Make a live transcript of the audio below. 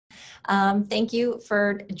Thank you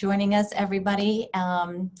for joining us, everybody.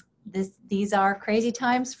 These are crazy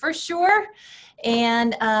times for sure.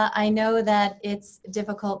 And I know that it's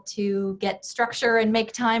difficult to get structure and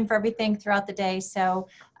make time for everything throughout the day. So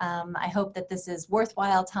I hope that this is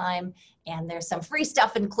worthwhile time and there's some free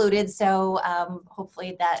stuff included. So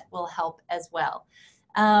hopefully that will help as well.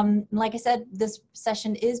 Like I said, this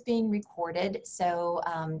session is being recorded, so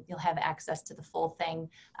you'll have access to the full thing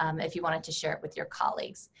if you wanted to share it with your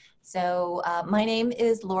colleagues. So my name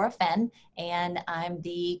is Laura Fenn, and I'm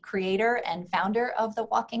the creator and founder of the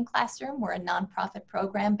Walking Classroom. We're a nonprofit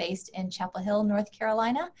program based in Chapel Hill, North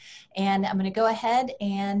Carolina. And I'm going to go ahead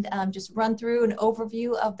and just run through an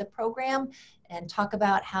overview of the program and talk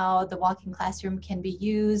about how the Walking Classroom can be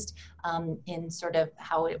used in sort of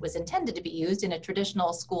how it was intended to be used in a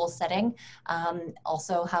traditional school setting,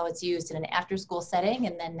 also how it's used in an after-school setting,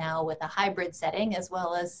 and then now with a hybrid setting, as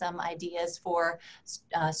well as some ideas for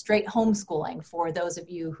straight homeschooling for those of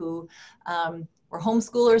you who were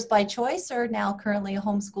homeschoolers by choice or now currently a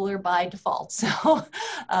homeschooler by default. So,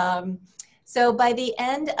 so by the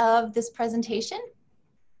end of this presentation,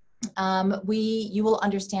 you will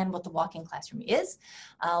understand what the Walking Classroom is.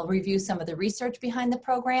 I'll review some of the research behind the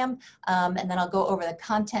program, and then I'll go over the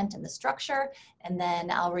content and the structure, and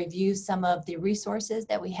then I'll review some of the resources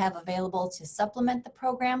that we have available to supplement the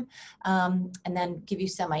program, and then give you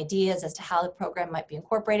some ideas as to how the program might be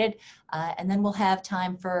incorporated, and then we'll have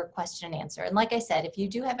time for question and answer. And like I said, if you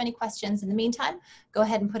do have any questions in the meantime, go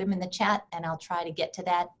ahead and put them in the chat, and I'll try to get to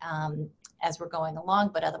that as we're going along,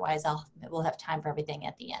 but otherwise we'll have time for everything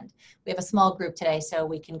at the end. We have a small group today, so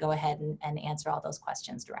we can go ahead and answer all those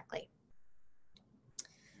questions directly.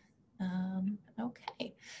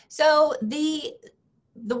 Okay, so the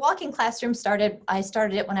Walking Classroom I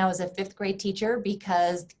started it when I was a 5th grade teacher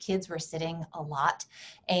because the kids were sitting a lot,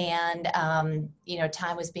 and you know,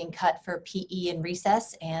 time was being cut for PE and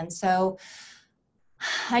recess, and so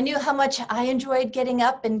I knew how much I enjoyed getting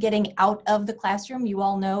up and getting out of the classroom. You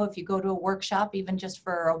all know if you go to a workshop, even just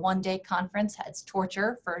for a one-day conference, it's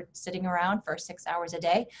torture for sitting around for 6 hours a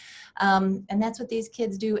day. And that's what these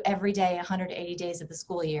kids do every day, 180 days of the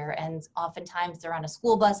school year. And oftentimes they're on a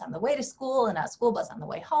school bus on the way to school and a school bus on the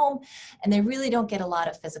way home, and they really don't get a lot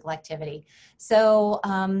of physical activity. So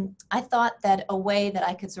I thought that a way that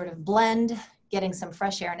I could sort of blend getting some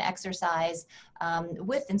fresh air and exercise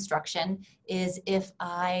with instruction is if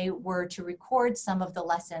I were to record some of the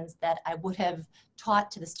lessons that I would have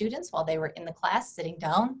taught to the students while they were in the class sitting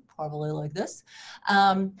down, probably like this.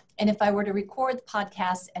 And if I were to record the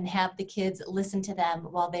podcasts and have the kids listen to them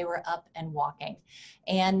while they were up and walking.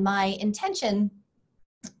 And my intention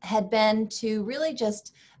had been to really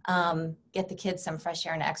just get the kids some fresh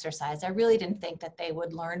air and exercise. I really didn't think that they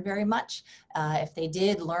would learn very much. If they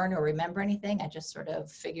did learn or remember anything, I just sort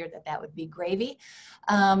of figured that that would be gravy.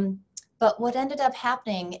 But what ended up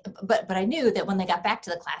happening, but I knew that when they got back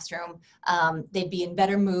to the classroom, they'd be in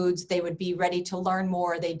better moods, they would be ready to learn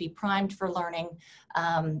more, they'd be primed for learning,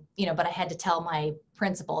 you know, but I had to tell my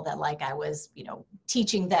principal that like I was, you know,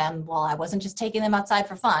 teaching them while I wasn't just taking them outside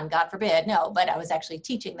for fun, God forbid, no, but I was actually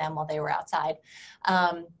teaching them while they were outside.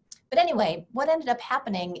 But anyway, what ended up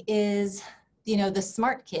happening is, you know, the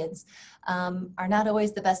smart kids are not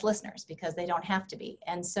always the best listeners because they don't have to be.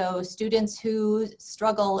 And so students who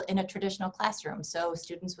struggle in a traditional classroom, so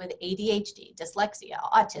students with ADHD, dyslexia,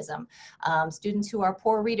 autism, students who are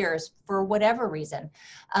poor readers for whatever reason,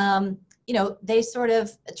 you know, they sort of,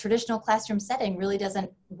 a traditional classroom setting really doesn't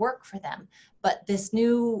work for them. But this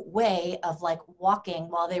new way of like walking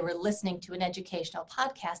while they were listening to an educational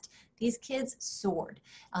podcast, these kids soared.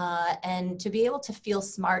 And to be able to feel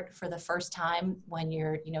smart for the first time when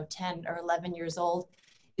you're, you know, 10 or 11 years old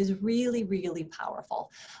is really, really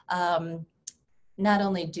powerful. Not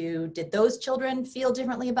only did those children feel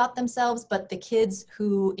differently about themselves, but the kids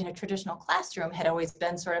who in a traditional classroom had always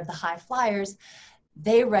been sort of the high flyers,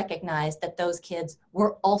 they recognized that those kids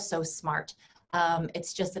were also smart.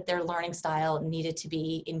 It's just that their learning style needed to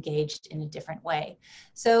be engaged in a different way.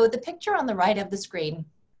 So the picture on the right of the screen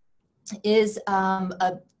is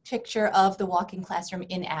a picture of the Walking Classroom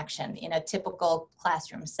in action in a typical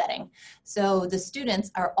classroom setting. So the students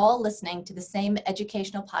are all listening to the same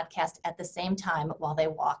educational podcast at the same time while they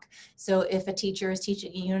walk. So if a teacher is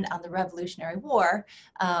teaching a unit on the Revolutionary War,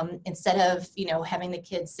 instead of, you know, having the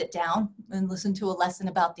kids sit down and listen to a lesson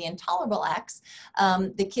about the intolerable acts,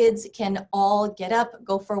 the kids can all get up,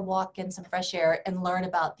 go for a walk, get some fresh air, and learn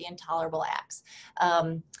about the intolerable acts.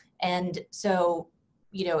 And so,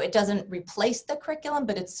 you know, it doesn't replace the curriculum,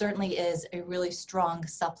 but it certainly is a really strong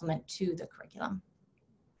supplement to the curriculum.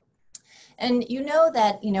 And you know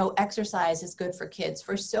that, exercise is good for kids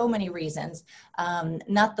for so many reasons,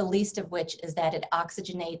 not the least of which is that it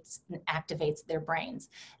oxygenates and activates their brains.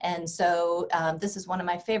 And so this is one of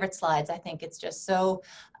my favorite slides. I think it's just so,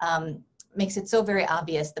 makes it so very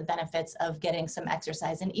obvious the benefits of getting some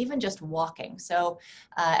exercise and even just walking. So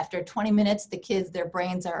after 20 minutes, the kids, their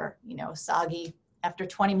brains are, soggy. After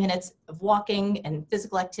 20 minutes of walking and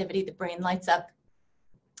physical activity, the brain lights up.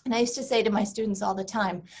 And I used to say to my students all the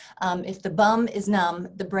time, if the bum is numb,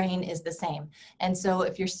 the brain is the same. And so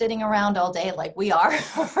if you're sitting around all day like we are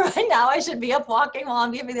right now, I should be up walking while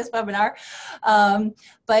I'm giving this webinar.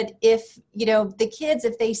 But if, the kids,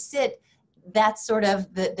 if they sit, that's sort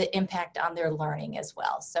of the impact on their learning as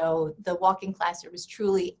well. So the walking classroom is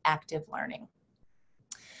truly active learning.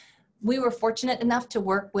 We were fortunate enough to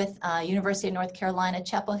work with University of North Carolina,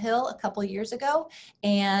 Chapel Hill a couple years ago,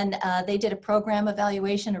 and they did a program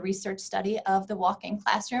evaluation, a research study of the walking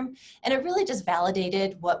classroom, and it really just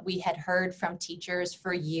validated what we had heard from teachers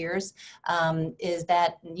for years, is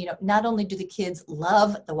that, not only do the kids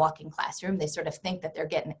love the walking classroom, they sort of think that they're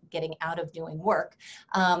getting out of doing work,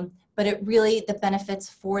 but it really, the benefits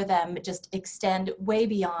for them just extend way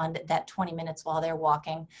beyond that 20 minutes while they're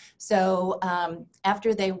walking. So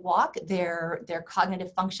after they walk, their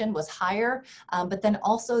cognitive function was higher, but then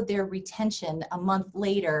also their retention a month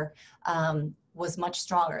later was much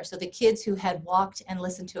stronger. So the kids who had walked and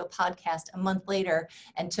listened to a podcast a month later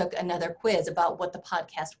and took another quiz about what the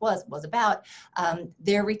podcast was about,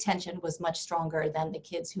 their retention was much stronger than the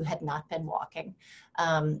kids who had not been walking.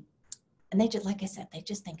 And they just, like I said, they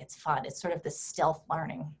just think it's fun. It's sort of this stealth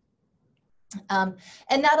learning. And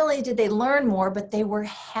not only did they learn more, but they were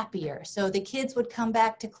happier. So the kids would come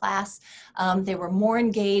back to class. They were more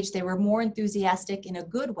engaged. They were more enthusiastic in a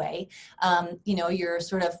good way. You're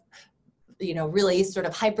sort of, really sort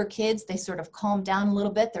of hyper kids, they sort of calm down a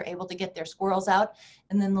little bit. They're able to get their squirrels out.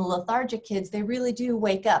 And then the lethargic kids, they really do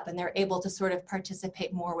wake up and they're able to sort of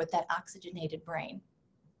participate more with that oxygenated brain.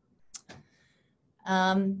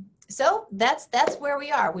 So that's where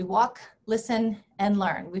we are. We walk, listen, and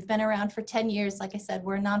learn. We've been around for 10 years. Like I said,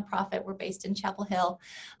 we're a nonprofit. We're based in Chapel Hill.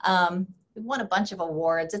 We won a bunch of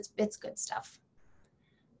awards. It's good stuff.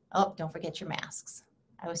 Oh, don't forget your masks.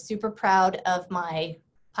 I was super proud of my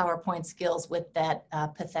PowerPoint skills with that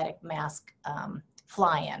pathetic mask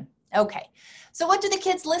fly-in. Okay, so what do the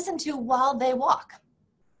kids listen to while they walk?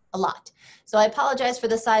 A lot. So I apologize for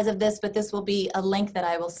the size of this, but this will be a link that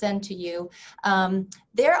I will send to you.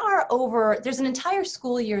 There's an entire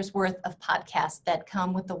school year's worth of podcasts that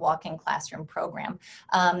come with the Walking Classroom program.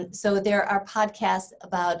 So there are podcasts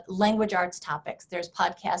about language arts topics. There's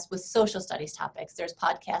podcasts with social studies topics. There's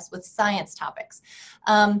podcasts with science topics.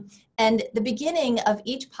 And the beginning of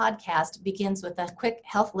each podcast begins with a quick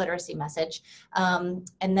health literacy message. And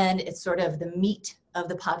then it's sort of the meat of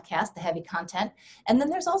the podcast, the heavy content. And then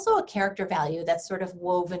there's also a character value that's sort of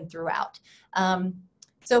woven throughout.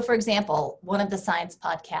 So for example, one of the science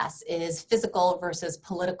podcasts is physical versus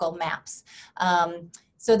political maps.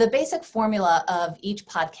 So the basic formula of each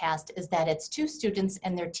podcast is that it's two students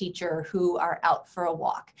and their teacher who are out for a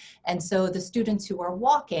walk. And so the students who are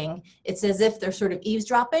walking, it's as if they're sort of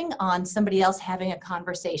eavesdropping on somebody else having a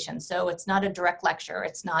conversation. So it's not a direct lecture.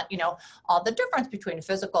 It's not, all the difference between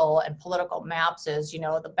physical and political maps is,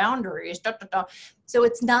 the boundaries, da, da, da. So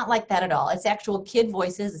it's not like that at all. It's actual kid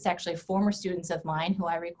voices. It's actually former students of mine who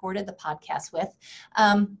I recorded the podcast with.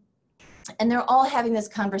 And they're all having this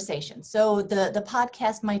conversation. So the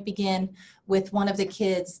podcast might begin with one of the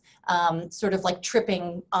kids sort of like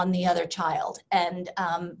tripping on the other child. And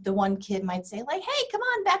the one kid might say like, hey, come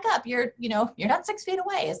on, back up. You're not 6 feet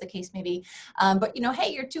away, as the case may be. But,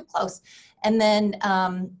 hey, you're too close. And then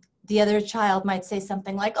the other child might say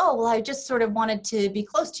something like, oh, well, I just sort of wanted to be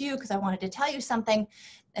close to you because I wanted to tell you something.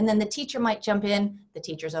 And then the teacher might jump in. The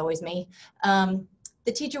teacher's always me.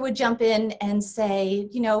 The teacher would jump in and say,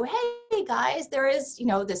 hey guys, there is,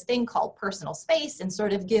 this thing called personal space, and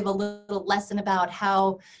sort of give a little lesson about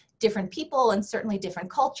how different people and certainly different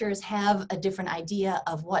cultures have a different idea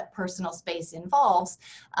of what personal space involves.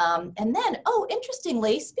 And then, oh,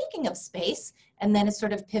 interestingly, speaking of space, and then it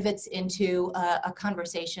sort of pivots into a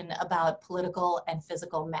conversation about political and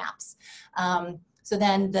physical maps. So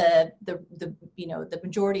then the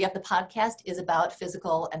majority of the podcast is about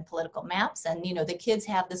physical and political maps. And, the kids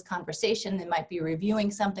have this conversation. They might be reviewing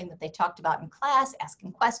something that they talked about in class,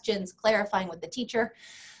 asking questions, clarifying with the teacher.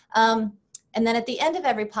 And then at the end of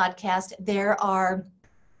every podcast, there are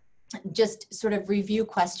just sort of review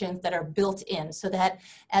questions that are built in so that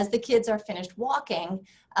as the kids are finished walking,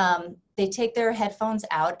 they take their headphones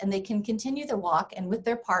out and they can continue the walk, and with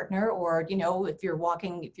their partner, or, you know, if you're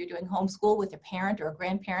doing homeschool with a parent or a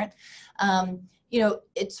grandparent, you know,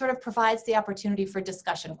 it sort of provides the opportunity for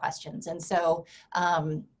discussion questions. And so,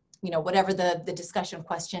 you know, whatever the discussion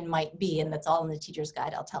question might be, and that's all in the teacher's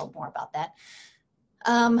guide, I'll tell more about that.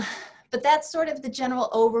 But that's sort of the general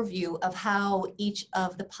overview of how each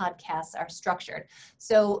of the podcasts are structured.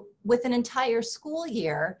 So with an entire school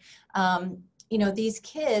year, you know, these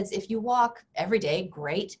kids, if you walk every day,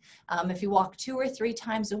 great. If you walk 2 or 3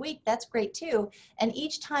 times a week, that's great too. And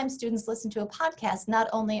each time students listen to a podcast, not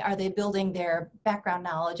only are they building their background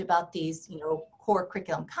knowledge about these, you know, core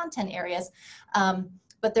curriculum content areas,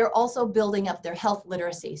 but they're also building up their health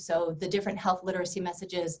literacy. So the different health literacy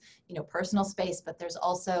messages, you know, personal space, but there's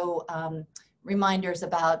also reminders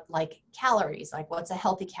about like calories, like what's a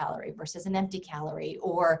healthy calorie versus an empty calorie,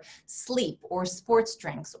 or sleep, or sports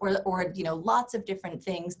drinks, or you know, lots of different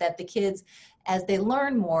things that the kids, as they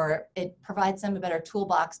learn more, it provides them a better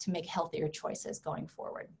toolbox to make healthier choices going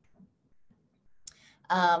forward.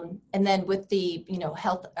 And then with the, you know,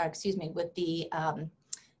 with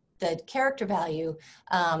the character value,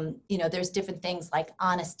 you know, there's different things like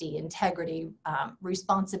honesty, integrity,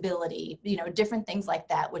 responsibility, you know, different things like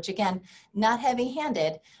that, which again, not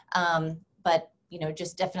heavy-handed, but, you know,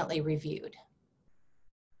 just definitely reviewed.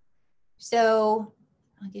 So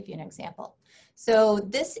I'll give you an example. So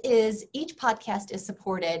each podcast is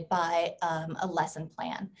supported by a lesson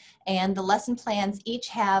plan, and the lesson plans each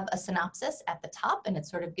have a synopsis at the top, and it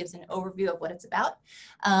sort of gives an overview of what it's about.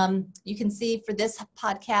 You can see for this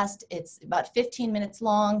podcast, it's about 15 minutes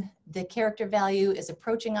long. The character value is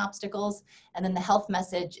approaching obstacles, and then the health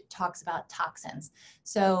message talks about toxins.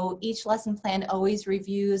 So each lesson plan always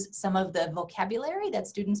reviews some of the vocabulary that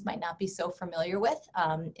students might not be so familiar with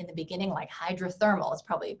in the beginning, like hydrothermal. It's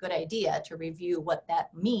probably a good idea to review what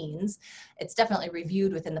that means. It's definitely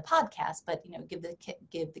reviewed within the podcast, but, you know, give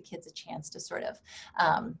the kids a chance to sort of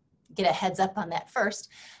get a heads up on that first.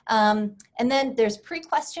 And then there's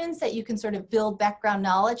pre-questions that you can sort of build background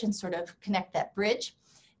knowledge and sort of connect that bridge.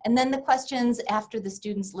 And then the questions after the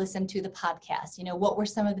students listen to the podcast, you know, what were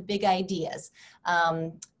some of the big ideas?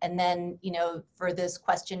 And then, you know, for this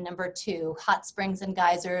question number 2, hot springs and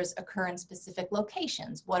geysers occur in specific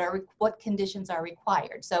locations. What conditions are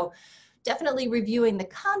required? So definitely reviewing the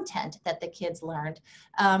content that the kids learned.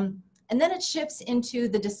 And then it shifts into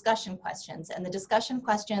the discussion questions, and the discussion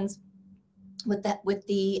questions with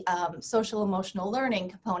the social emotional learning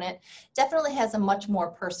component definitely has a much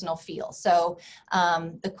more personal feel. So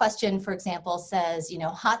the question, for example, says, you know,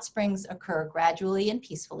 hot springs occur gradually and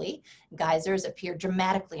peacefully. Geysers appear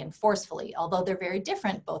dramatically and forcefully. Although they're very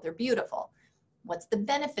different, both are beautiful. What's the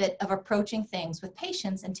benefit of approaching things with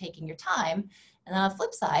patience and taking your time? And on the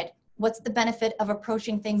flip side, what's the benefit of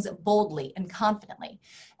approaching things boldly and confidently?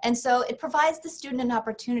 And so it provides the student an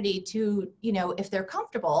opportunity to, you know, if they're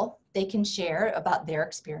comfortable, they can share about their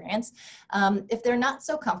experience. If they're not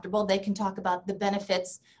so comfortable, they can talk about the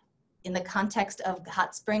benefits in the context of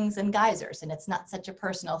hot springs and geysers, and it's not such a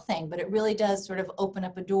personal thing, but it really does sort of open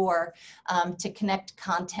up a door to connect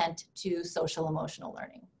content to social emotional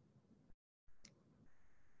learning.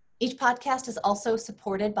 Each podcast is also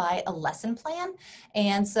supported by a lesson plan.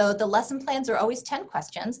 And so the lesson plans are always 10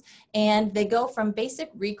 questions, and they go from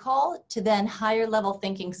basic recall to then higher level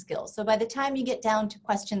thinking skills. So by the time you get down to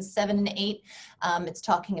questions 7 and 8, it's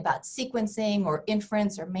talking about sequencing or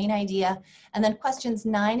inference or main idea. And then questions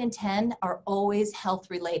 9 and 10 are always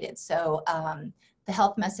health related. So the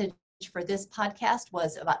health message for this podcast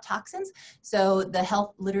was about toxins. So the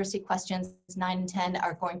health literacy questions 9 and 10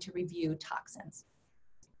 are going to review toxins.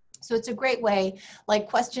 So it's a great way, like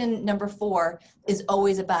question number 4 is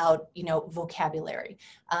always about, you know, vocabulary.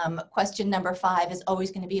 Question number 5 is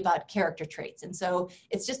always going to be about character traits. And so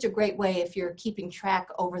it's just a great way if you're keeping track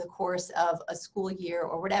over the course of a school year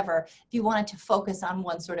or whatever, if you wanted to focus on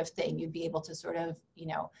one sort of thing, you'd be able to sort of, you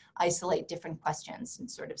know, isolate different questions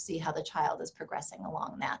and sort of see how the child is progressing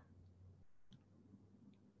along that.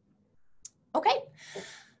 Okay.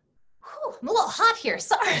 I'm a little hot here,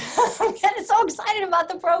 sorry. I'm getting so excited about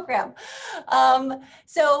the program.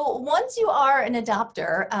 So once you are an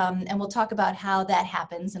adopter, and we'll talk about how that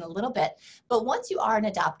happens in a little bit, but once you are an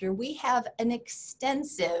adopter, we have an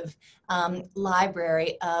extensive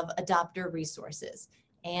library of adopter resources.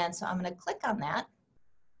 And so I'm going to click on that.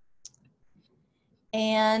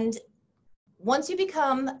 And once you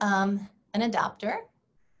become an adopter,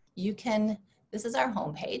 you can, this is our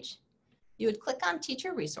homepage. You would click on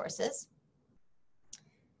Teacher Resources,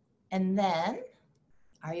 and then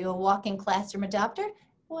Are you a walking classroom adopter?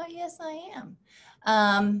 Well, yes, I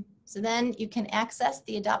am. So then you can access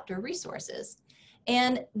the adopter resources.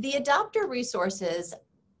 And the adopter resources,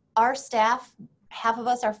 our staff, half of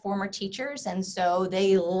us are former teachers, and so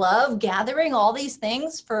they love gathering all these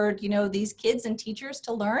things for, you know, these kids and teachers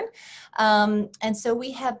to learn. And so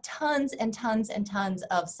we have tons and tons and tons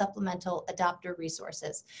of supplemental adopter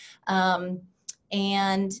resources.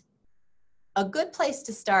 And a good place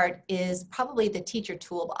to start is probably the teacher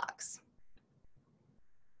toolbox.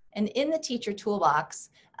 And in the teacher toolbox,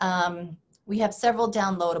 we have several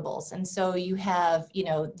downloadables. And so you have, you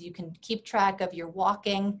know, you can keep track of your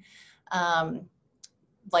walking,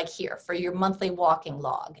 like here for your monthly walking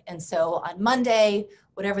log. And so on Monday,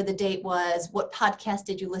 whatever the date was, what podcast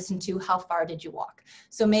did you listen to? How far did you walk?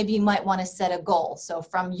 So maybe you might want to set a goal. So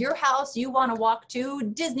from your house, you want to walk to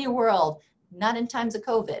Disney World. Not in times of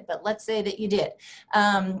COVID, but let's say that you did.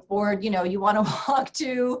 Or, you know, you want to walk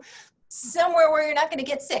to somewhere where you're not going to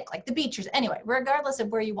get sick, like the beaches. Anyway, regardless of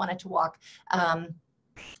where you wanted to walk,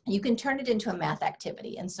 you can turn it into a math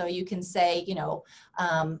activity. And so you can say, you know,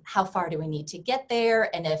 how far do we need to get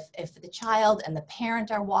there? And if the child and the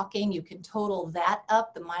parent are walking, you can total that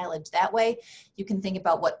up, the mileage that way. You can think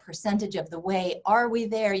about what percentage of the way are we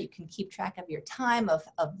there. You can keep track of your time, of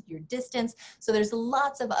your distance. So there's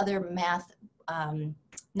lots of other math,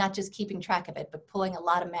 not just keeping track of it, but pulling a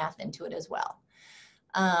lot of math into it as well.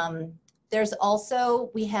 There's also,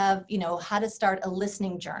 we have, you know, how to start a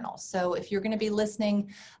listening journal. So if you're going to be listening,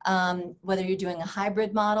 whether you're doing a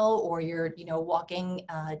hybrid model or you're, you know, walking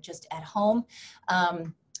just at home,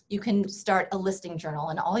 you can start a listening journal,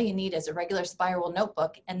 and all you need is a regular spiral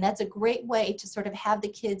notebook. And that's a great way to sort of have the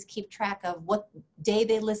kids keep track of what day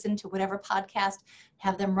they listen to whatever podcast,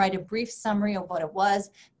 have them write a brief summary of what it was,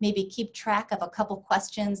 maybe keep track of a couple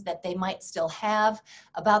questions that they might still have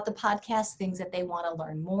about the podcast, things that they want to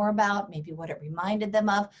learn more about, maybe what it reminded them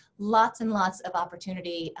of. Lots and lots of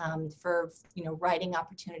opportunity for, you know, writing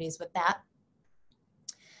opportunities with that.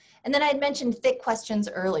 And then I had mentioned thick questions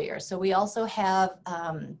earlier. So we also have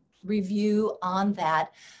review on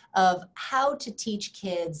that of how to teach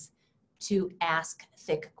kids to ask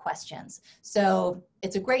thick questions. So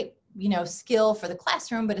it's a great, you know, skill for the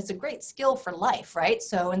classroom, but it's a great skill for life, right?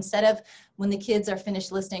 So instead of, when the kids are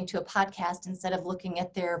finished listening to a podcast, instead of looking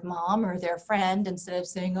at their mom or their friend, instead of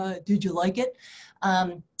saying, did you like it?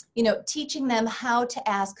 You know, teaching them how to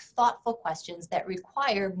ask thoughtful questions that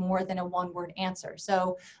require more than a one-word answer.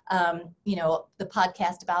 So, you know, the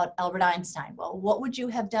podcast about Albert Einstein, well, what would you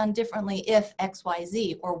have done differently if X, Y,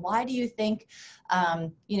 Z? Or why do you think,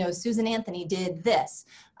 you know, Susan Anthony did this?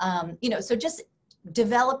 You know, so just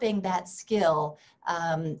developing that skill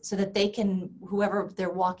so that they can, whoever they're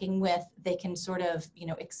walking with, they can sort of, you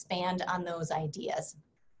know, expand on those ideas.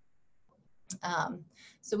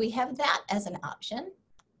 So we have that as an option.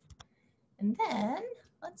 And then,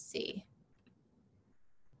 let's see,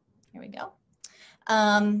 here we go.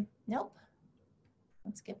 Nope,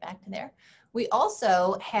 let's get back to there. We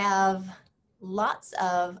also have lots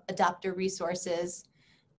of adopter resources.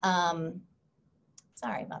 Sorry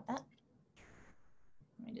about that.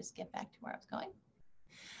 Let me just get back to where I was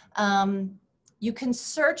going. You can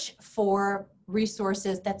search for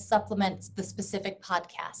resources that supplement the specific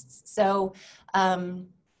podcasts. So,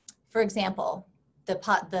 for example,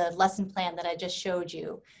 the lesson plan that I just showed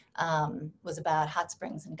you was about hot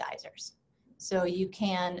springs and geysers. So you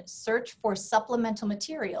can search for supplemental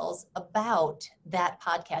materials about that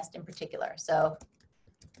podcast in particular. So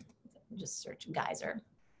just search geyser.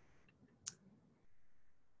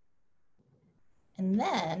 And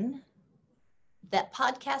then that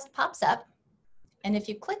podcast pops up. And if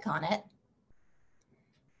you click on it,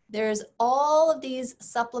 there's all of these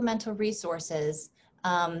supplemental resources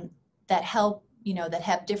that help, you know, that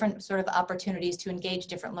have different sort of opportunities to engage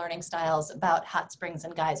different learning styles about hot springs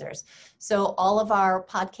and geysers. So all of our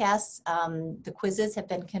podcasts, the quizzes have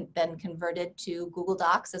been converted to Google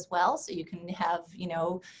Docs as well. So you can have, you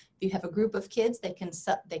know, if you have a group of kids, they can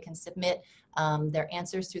submit their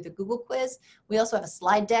answers through the Google quiz. We also have a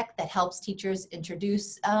slide deck that helps teachers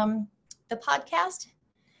introduce the podcast.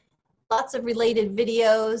 Lots of related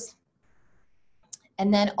videos.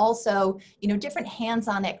 And then also, you know, different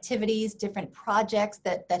hands-on activities, different projects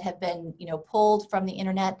that have been, you know, pulled from the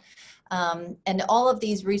internet. And all of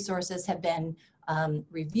these resources have been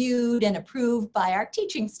reviewed and approved by our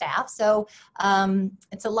teaching staff. So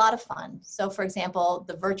it's a lot of fun. So for example,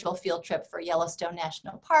 the virtual field trip for Yellowstone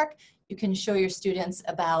National Park, you can show your students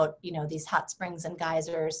about, you know, these hot springs and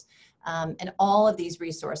geysers. And all of these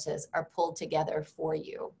resources are pulled together for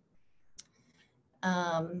you.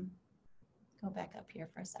 Go back up here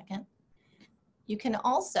for a second. you can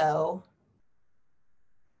also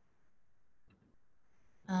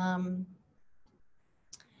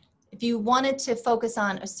if you wanted to focus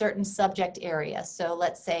on a certain subject area, so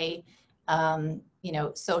let's say, you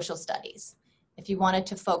know, social studies. If you wanted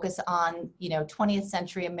to focus on, you know, 20th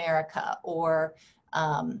century America or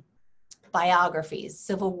biographies,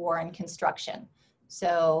 Civil War and construction.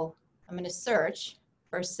 So I'm going to search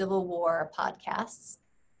for Civil War podcasts.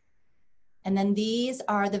 And then these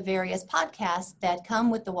are the various podcasts that come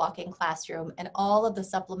with the walk-in classroom and all of the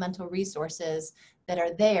supplemental resources that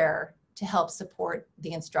are there to help support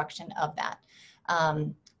the instruction of that.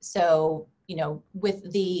 So, you know,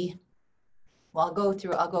 with the, well, I'll go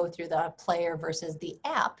through the player versus the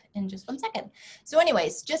app in just one second. So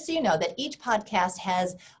anyways, just so you know that each podcast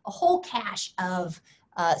has a whole cache of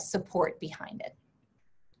support behind it.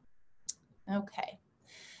 Okay.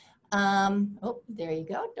 Oh, there you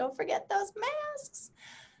go. Don't forget those masks.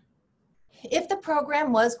 If the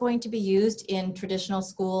program was going to be used in traditional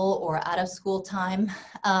school or out of school time,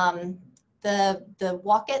 the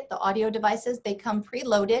Walk-It, the audio devices, they come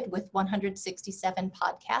preloaded with 167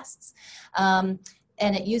 podcasts.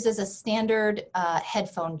 And it uses a standard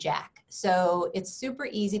headphone jack. So it's super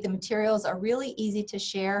easy. The materials are really easy to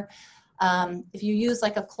share. If you use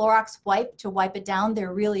like a Clorox wipe to wipe it down,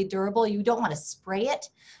 they're really durable. You don't want to spray it,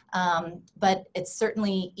 but it's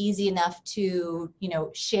certainly easy enough to, you know,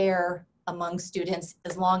 share among students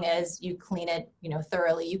as long as you clean it, you know,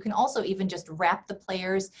 thoroughly. You can also even just wrap the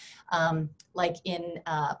players like in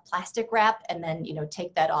plastic wrap and then, you know,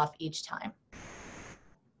 take that off each time.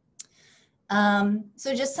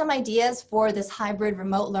 So just some ideas for this hybrid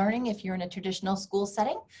remote learning if you're in a traditional school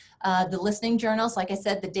setting. The listening journals, like I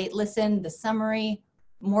said, the date listen, the summary,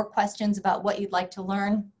 more questions about what you'd like to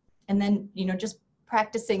learn, and then, you know, just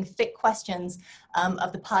practicing thick questions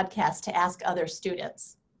of the podcast to ask other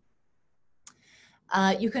students.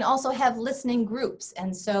 You can also have listening groups,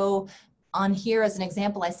 and so on here as an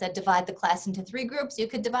example, I said divide the class into 3 groups. You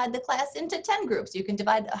could divide the class into 10 groups. You can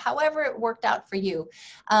divide however it worked out for you.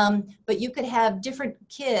 But you could have different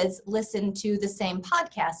kids listen to the same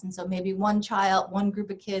podcast. And so maybe one group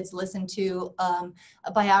of kids listen to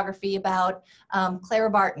a biography about Clara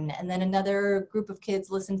Barton, and then another group of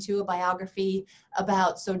kids listen to a biography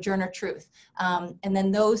about Sojourner Truth. And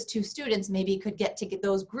then those 2 students maybe could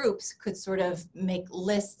those groups could sort of make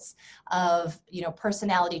lists of, you know,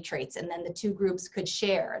 personality traits, and then the 2 groups could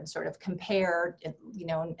share and sort of compare, you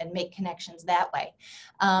know, and make connections that way.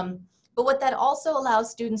 But what that also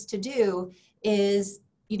allows students to do is,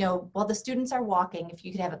 you know, while the students are walking, if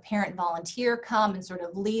you could have a parent volunteer come and sort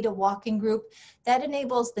of lead a walking group, that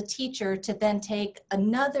enables the teacher to then take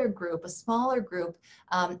another group, a smaller group,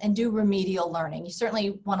 and do remedial learning. You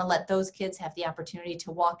certainly want to let those kids have the opportunity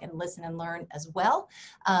to walk and listen and learn as well.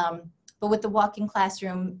 But with the walk-in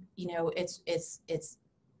classroom, you know, it's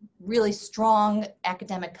really strong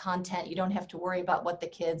academic content. You don't have to worry about what the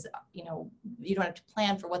kids, you know, you don't have to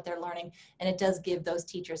plan for what they're learning. And it does give those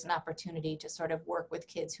teachers an opportunity to sort of work with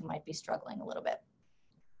kids who might be struggling a little bit.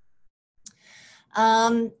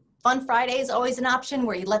 Fun Friday is always an option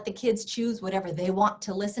where you let the kids choose whatever they want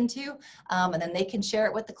to listen to, and then they can share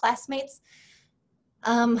it with the classmates.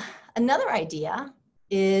 Another idea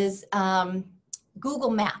is Google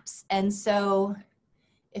Maps. And so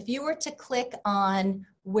if you were to click on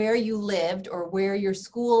where you lived or where your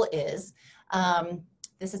school is,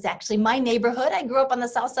 this is actually my neighborhood. I grew up on the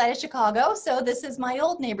south side of Chicago, so this is my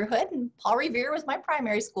old neighborhood, and Paul Revere was my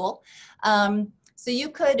primary school. So you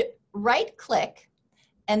could right-click,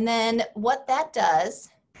 and then what that does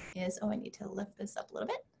is, oh, I need to lift this up a little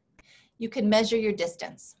bit. You can measure your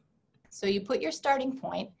distance. So you put your starting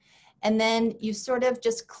point, and then you sort of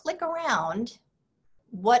just click around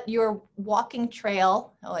what your walking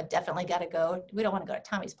trail, oh, I definitely got to go. We don't want to go to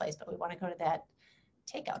Tommy's place, but we want to go to that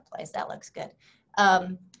takeout place. That looks good.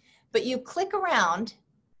 But you click around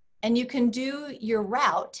and you can do your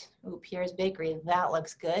route. Ooh, Pierre's Bakery, that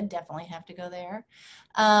looks good. Definitely have to go there.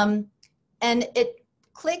 And it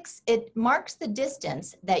marks the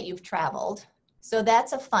distance that you've traveled. So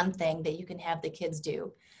that's a fun thing that you can have the kids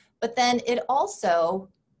do. But then it also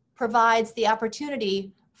provides the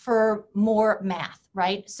opportunity for more math,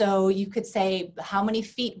 right? So you could say, how many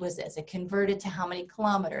feet was this? It converted to how many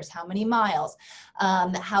kilometers, how many miles?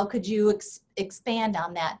 How could you expand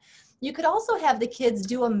on that? You could also have the kids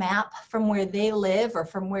do a map from where they live or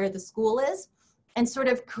from where the school is and sort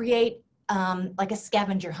of create like a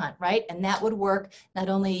scavenger hunt, right? And that would work not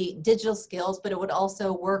only digital skills, but it would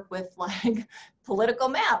also work with like political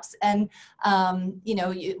maps. And, you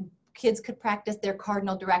know, kids could practice their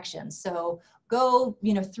cardinal directions. So go,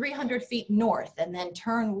 300 feet north and then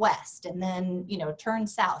turn west and then, turn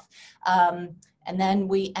south. And then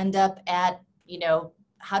we end up at,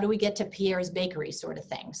 how do we get to Pierre's Bakery sort of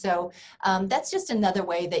thing. So that's just another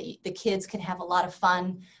way that the kids can have a lot of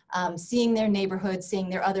fun seeing their neighborhoods, seeing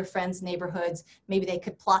their other friends' neighborhoods. Maybe they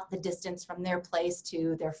could plot the distance from their place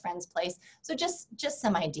to their friend's place. So just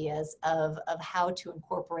some ideas of how to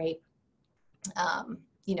incorporate,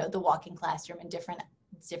 the walking classroom in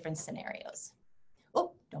different scenarios.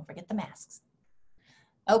 Oh, don't forget the masks.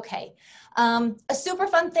 Okay, a super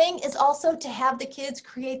fun thing is also to have the kids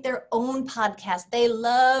create their own podcast. They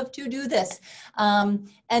love to do this.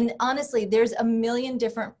 And honestly, there's a million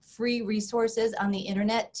different free resources on the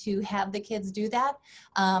internet to have the kids do that.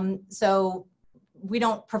 So we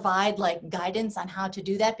don't provide like guidance on how to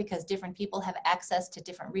do that because different people have access to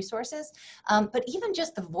different resources. But even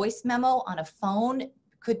just the voice memo on a phone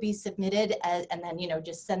could be submitted and then,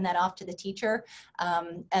 just send that off to the teacher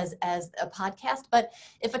as a podcast. But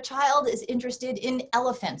if a child is interested in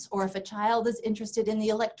elephants, or if a child is interested in the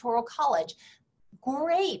Electoral College,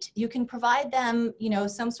 great. You can provide them,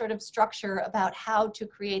 some sort of structure about how to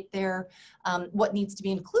create their, what needs to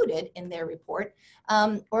be included in their report.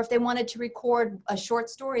 Or if they wanted to record a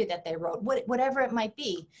short story that they wrote, whatever it might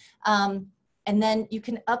be. And then you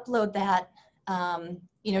can upload that,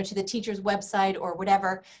 to the teacher's website or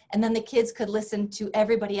whatever, and then the kids could listen to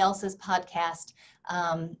everybody else's podcast,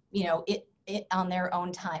 it on their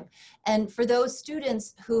own time. And for those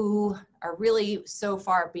students who are really so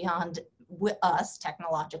far beyond us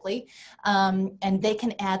technologically, and they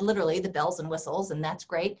can add literally the bells and whistles, and that's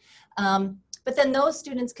great. But then those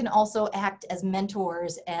students can also act as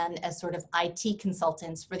mentors and as sort of IT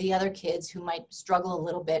consultants for the other kids who might struggle a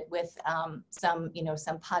little bit with some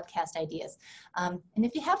podcast ideas. And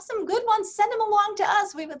if you have some good ones, send them along to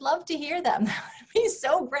us. We would love to hear them. That would be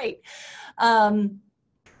so great.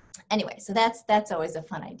 Anyway, so that's always a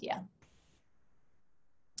fun idea.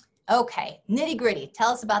 Okay, nitty gritty.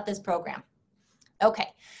 Tell us about this program. Okay,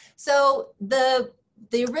 so the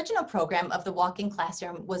original program of the Walking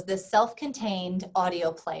Classroom was this self-contained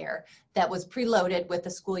audio player that was preloaded with a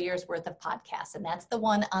school year's worth of podcasts, and that's the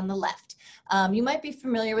one on the left. You might be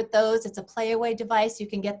familiar with those. It's a playaway device. You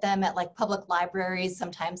can get them at like public libraries.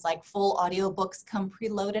 Sometimes like full audio books come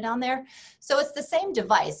preloaded on there. So it's the same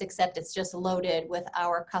device, except it's just loaded with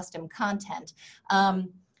our custom content.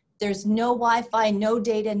 There's no Wi-Fi, no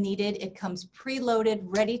data needed. It comes preloaded,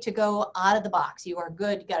 ready to go out of the box. You are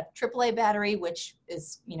good. You got a AAA battery, which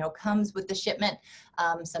is, comes with the shipment,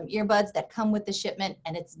 some earbuds that come with the shipment,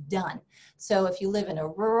 and it's done. So if you live in a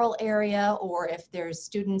rural area, or if there's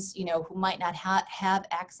students, who might not have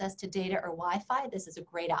access to data or Wi-Fi, this is a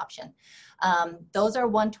great option. Those are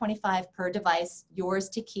 $125 per device, yours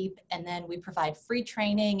to keep, and then we provide free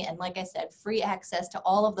training and, like I said, free access to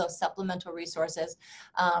all of those supplemental resources,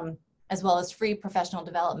 as well as free professional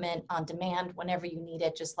development on demand. Whenever you need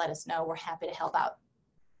it, just let us know. We're happy to help out.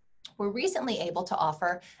 We're recently able to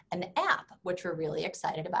offer an app, which we're really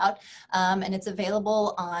excited about, and it's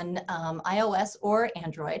available on iOS or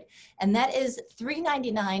Android, and that is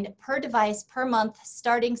 $3.99 per device per month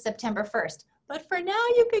starting September 1st. But for now,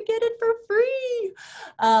 you could get it for free.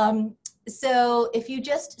 So if you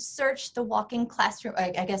just search the Walking Classroom,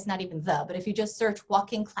 I guess not even but if you just search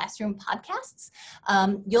Walking Classroom podcasts,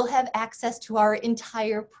 you'll have access to our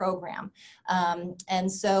entire program.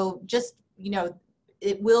 And so just,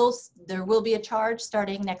 there will be a charge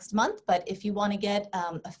starting next month, but if you want to get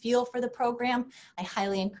a feel for the program, I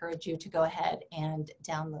highly encourage you to go ahead and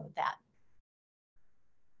download that.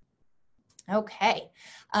 Okay,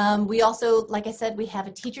 we also, like I said, we have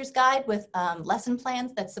a teacher's guide with lesson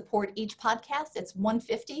plans that support each podcast. It's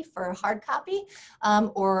 $150 for a hard copy,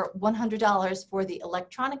 or $100 for the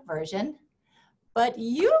electronic version. But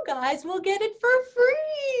you guys will get it for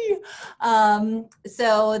free.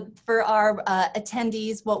 So for our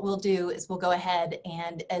attendees, what we'll do is we'll go ahead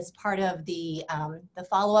and, as part of the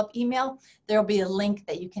follow-up email, there'll be a link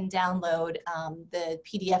that you can download the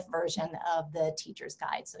PDF version of the teacher's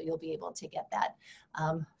guide. So you'll be able to get that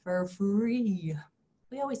for free.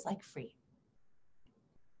 We always like free.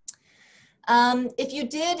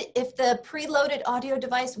 If the preloaded audio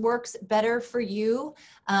device works better for you,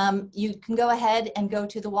 you can go ahead and go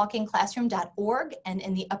to thewalkingclassroom.org, and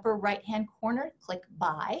in the upper right-hand corner, click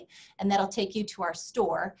Buy, and that'll take you to our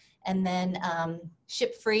store, and then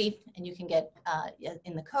ship free, and you can get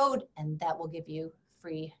in the code, and that will give you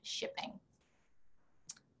free shipping.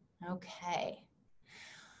 Okay.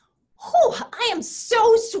 Oh, I am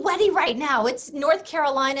so sweaty right now. It's North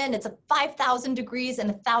Carolina and it's 5,000 degrees and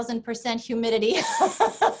 1,000% humidity.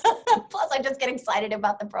 Plus, I just get excited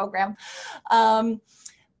about the program.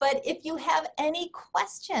 But if you have any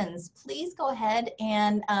questions, please go ahead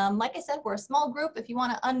and like I said, we're a small group. If you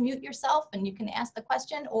want to unmute yourself and you can ask the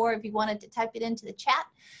question, or if you wanted to type it into the chat,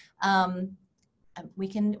 we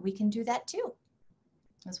can do that too.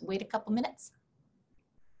 Let's wait a couple minutes.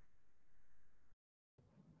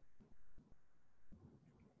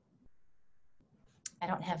 I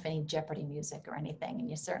don't have any Jeopardy music or anything, and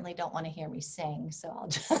you certainly don't want to hear me sing, so I'll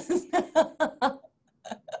just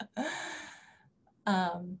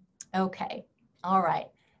okay, all right.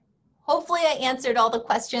 Hopefully I answered all the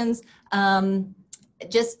questions.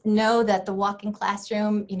 Just know that the walking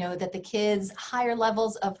classroom, you know, that the kids' higher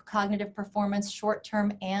levels of cognitive performance,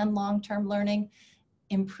 short-term and long-term learning,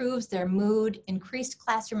 improves their mood, increased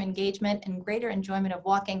classroom engagement, and greater enjoyment of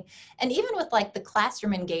walking. And even with like the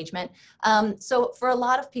classroom engagement, so for a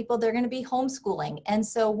lot of people, they're going to be homeschooling. And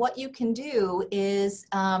so what you can do is,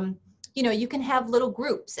 you know, you can have little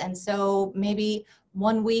groups. And so maybe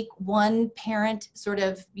one week, one parent sort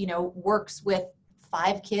of, you know, works with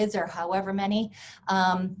 5 kids or however many,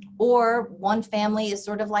 or one family is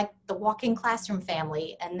sort of like the walking classroom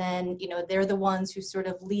family, and then, you know, they're the ones who sort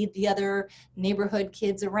of lead the other neighborhood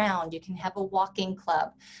kids around. You can have a walking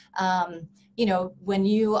club. You know, when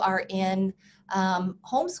you are in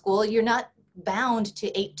homeschool, you're not bound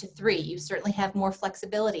to 8 to 3. You certainly have more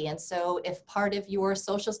flexibility. And so if part of your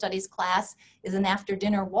social studies class is an after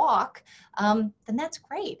dinner walk, then that's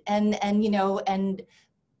great. And you know, and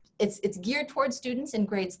it's geared towards students in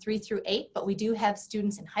grades 3 through 8, but we do have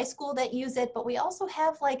students in high school that use it, but we also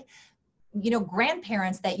have, like, you know,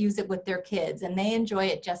 grandparents that use it with their kids, and they enjoy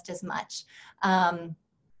it just as much.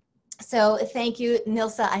 So thank you,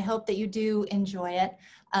 Nilsa. I hope that you do enjoy it.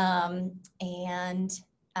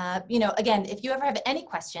 You know, again, if you ever have any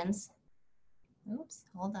questions, oops,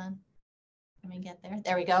 hold on. Let me get there.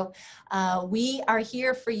 There we go. We are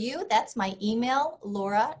here for you. That's my email,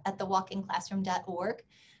 laura@thewalkingclassroom.org.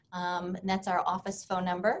 And that's our office phone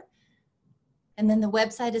number. And then the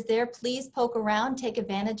website is there. Please poke around, take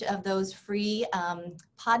advantage of those free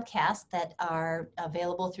podcasts that are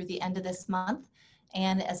available through the end of this month.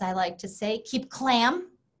 And as I like to say, keep clam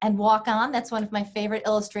and walk on. That's one of my favorite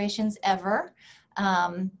illustrations ever.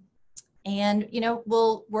 And, you know,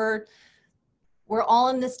 we're all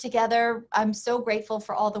in this together. I'm so grateful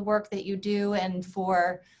for all the work that you do, and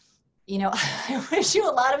for, you know, I wish you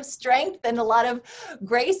a lot of strength and a lot of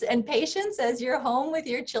grace and patience as you're home with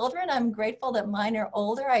your children. I'm grateful that mine are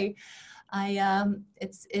older.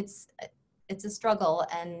 It's a struggle,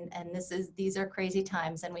 and these are crazy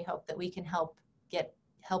times, and we hope that we can help get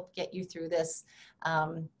you through this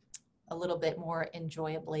a little bit more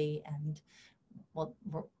enjoyably. And well,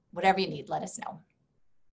 whatever you need, let us know.